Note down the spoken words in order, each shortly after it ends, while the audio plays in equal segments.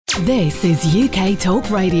This is UK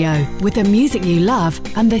Talk Radio, with the music you love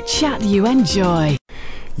and the chat you enjoy.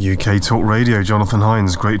 UK Talk Radio, Jonathan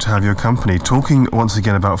Hines, great to have your company. Talking once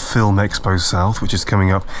again about Film Expo South, which is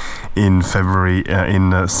coming up in February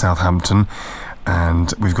in Southampton.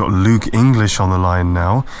 And we've got Luke English on the line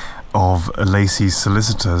now of Lacey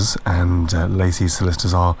Solicitors, and Lacey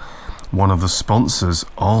Solicitors are one of the sponsors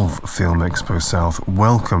of Film Expo South.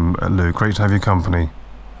 Welcome, Luke. Great to have your company.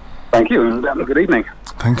 Thank you, and good evening.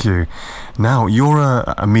 Thank you. Now, you're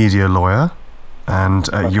a media lawyer, and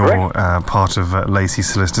you're part of Lacey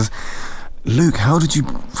Solicitors. Luke, how did you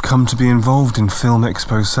come to be involved in Film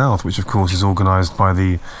Expo South, which of course is organised by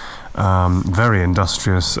the very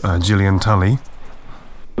industrious Gillian Tully?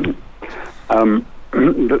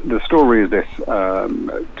 The story is this.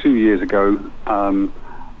 2 years ago,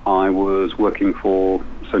 I was working for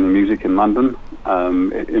Sony Music in London.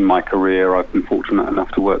 In my career, I've been fortunate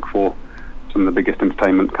enough to work for some of the biggest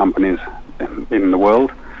entertainment companies in the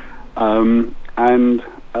world. And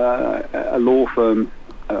a law firm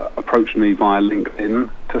approached me via LinkedIn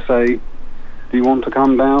to say, do you want to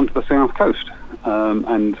come down to the South Coast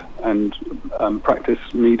and practice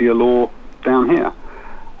media law down here?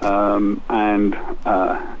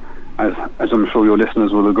 As I'm sure your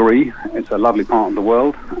listeners will agree, it's a lovely part of the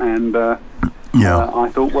world, and I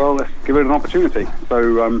thought, well, let's give it an opportunity.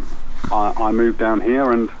 So I moved down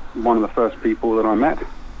here, and one of the first people that I met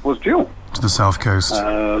was Jill. To the South Coast.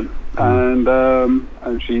 And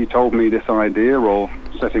she told me this idea of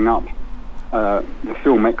setting up the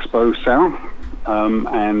Film Expo South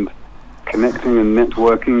and connecting and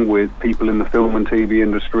networking with people in the film and TV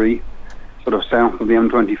industry sort of south of the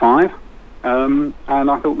M25. And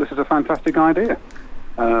I thought this is a fantastic idea.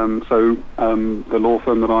 So the law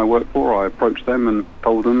firm that I work for, I approached them and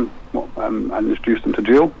told them and introduced them to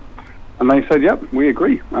Jill, and they said, yep, we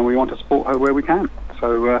agree, and we want to support her where we can.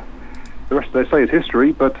 So the rest, they say, is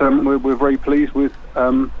history, but we're very pleased with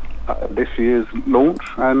this year's launch,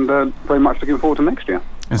 and very much looking forward to next year.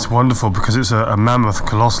 It's wonderful because it's a mammoth,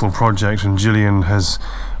 colossal project, and Gillian has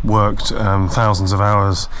worked thousands of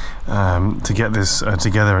hours to get this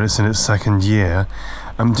together, and it's in its second year.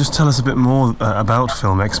 Just tell us a bit more about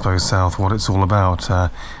Film Expo South, what it's all about.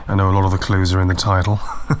 I know a lot of the clues are in the title.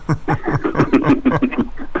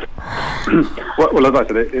 Well, as I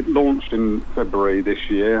said, it launched in February this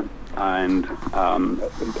year, and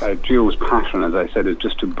Jill's passion, as I said, is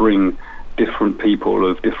just to bring different people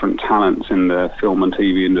of different talents in the film and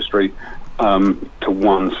TV industry to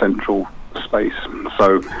one central space.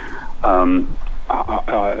 So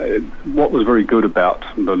what was very good about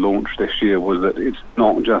the launch this year was that it's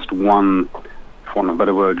not just one, for want of a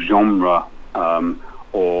better word, genre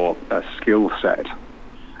or a skill set.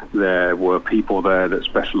 There were people there that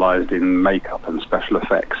specialised in makeup and special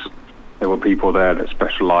effects. There were people there that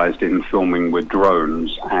specialised in filming with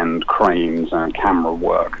drones and cranes and camera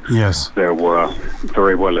work. Yes. There were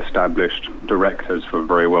very well-established directors for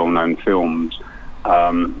very well-known films.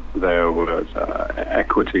 There was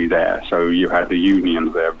equity there, so you had the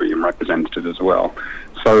unions there being represented as well.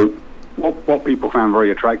 So what people found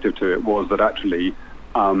very attractive to it was that actually,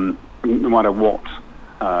 no matter what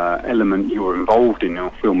element you were involved in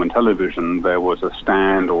your film and television, there was a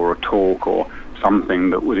stand or a talk or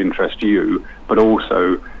something that would interest you, but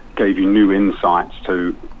also gave you new insights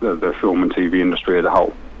to the film and TV industry as a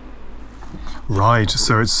whole. Right,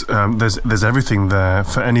 so it's there's everything there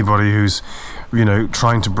for anybody who's,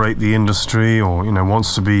 trying to break the industry or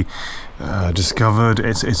wants to be discovered.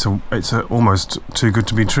 It's almost too good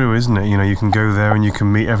to be true, isn't it? You can go there and you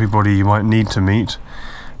can meet everybody you might need to meet,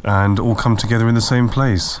 and all come together in the same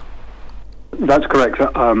place. That's correct.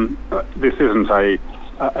 This isn't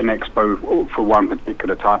an expo for one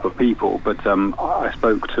particular type of people, but I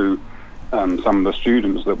spoke to some of the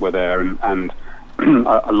students that were there, and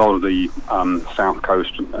a lot of the South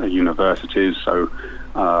Coast universities, so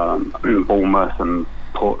Bournemouth and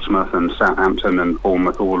Portsmouth and Southampton and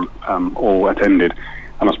Bournemouth all attended.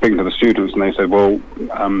 And I was speaking to the students, and they said, well,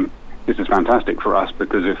 this is fantastic for us,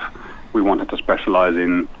 because if we wanted to specialise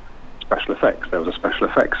in special effects, there was a special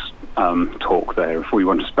effects talk there. If we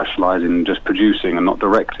want to specialise in just producing and not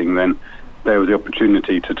directing, then there was the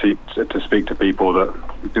opportunity to speak to people that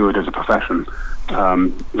do it as a profession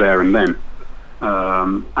there and then.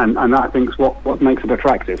 And that, I think, is what makes it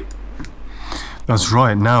attractive. That's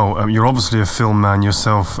right. Now, you're obviously a film man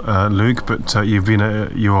yourself, Luke, but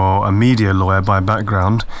you are a media lawyer by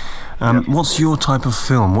background. Yes. What's your type of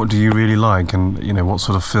film? What do you really like? And, what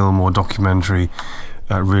sort of film or documentary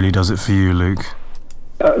really does it for you, Luke?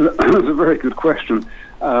 That's a very good question.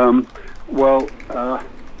 A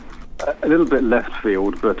little bit left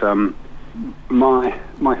field, but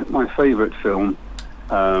my favourite film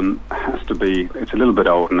has to be, it's a little bit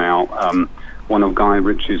old now, one of Guy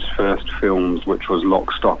Ritchie's first films, which was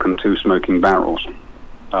Lock, Stock and Two Smoking Barrels.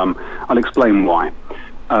 I'll explain why.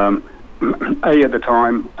 At the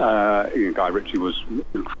time, Guy Ritchie was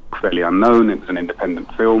fairly unknown. It was an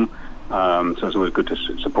independent film, so it's always good to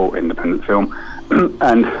support independent film.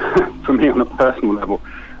 And for me, on a personal level,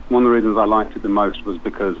 one of the reasons I liked it the most was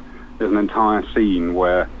because there's an entire scene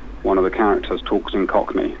where one of the characters talks in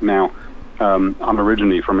Cockney. Now, I'm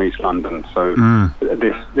originally from East London, so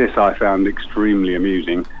this I found extremely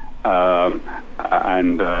amusing, and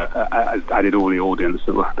I did all the audience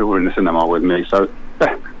that were in the cinema with me. So,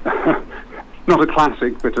 not a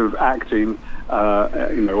classic bit of acting,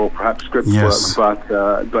 or perhaps script work,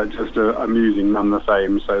 but just amusing none the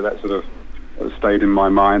same. So that sort of stayed in my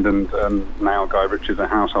mind, and now Guy Ritchie's a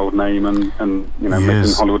household name, and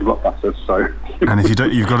making Hollywood blockbusters. So, and if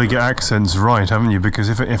you've got to get accents right, haven't you? Because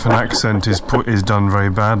if an accent is done very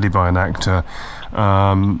badly by an actor,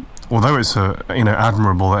 although it's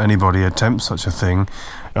admirable that anybody attempts such a thing,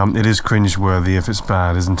 it is cringeworthy if it's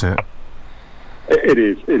bad, isn't it? It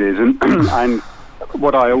is, and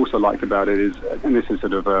what I also liked about it is, and this is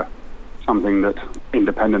sort of something that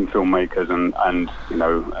independent filmmakers and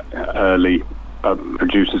early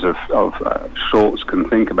producers of shorts can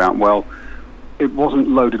think about. Well, it wasn't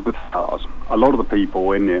loaded with stars. A lot of the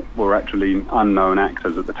people in it were actually unknown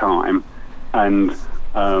actors at the time, and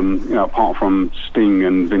apart from Sting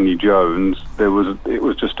and Vinnie Jones, it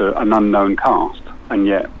was just an unknown cast, and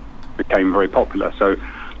yet became very popular. So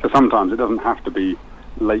sometimes it doesn't have to be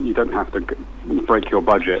late. You don't have to break your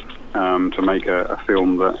budget to make a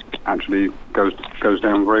film that actually goes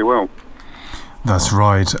down very well. That's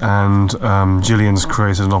right, and Gillian's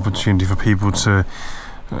created an opportunity for people to,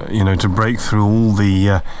 to break through all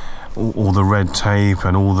the red tape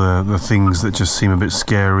and all the things that just seem a bit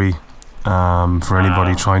scary for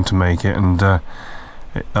anybody trying to make it, and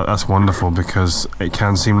that's wonderful, because it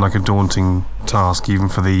can seem like a daunting task even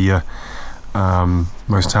for the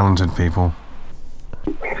most talented people.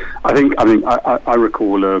 I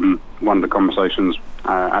recall one of the conversations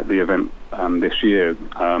at the event this year.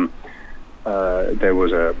 There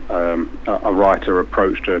was a writer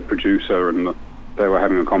approached a producer, and they were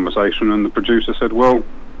having a conversation, and the producer said, "Well,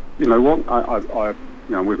 you know what?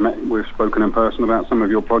 We've spoken in person about some of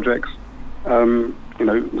your projects.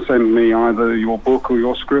 Send me either your book or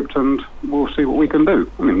your script, and we'll see what we can do."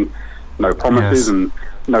 I mean, no promises and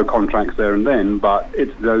no contracts there and then, but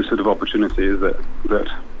it's those sort of opportunities that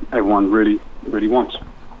everyone really, really wants.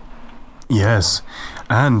 Yes,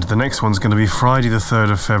 and the next one's going to be Friday the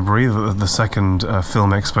 3rd of February, the second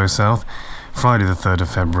Film Expo South, Friday the 3rd of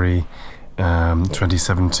February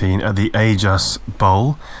 2017 at the Ageas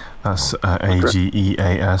Bowl. That's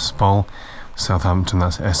Ageas Bowl, Southampton.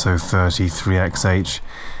 That's SO33XH,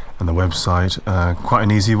 and the website, quite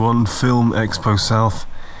an easy one, Film Expo South,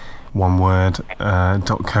 one word,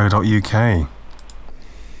 .co.uk.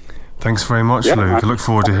 Thanks very much, Luke. I look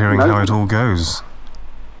forward to hearing how it all goes.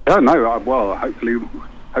 Well, hopefully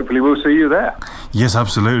we'll see you there. Yes,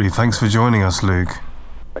 absolutely. Thanks for joining us, Luke.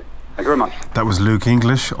 Thank you very much. That was Luke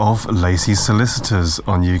English of Lacey Solicitors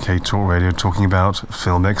on UK Talk Radio, talking about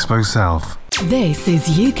Film Expo South. This is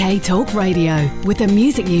UK Talk Radio, with the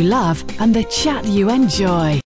music you love and the chat you enjoy.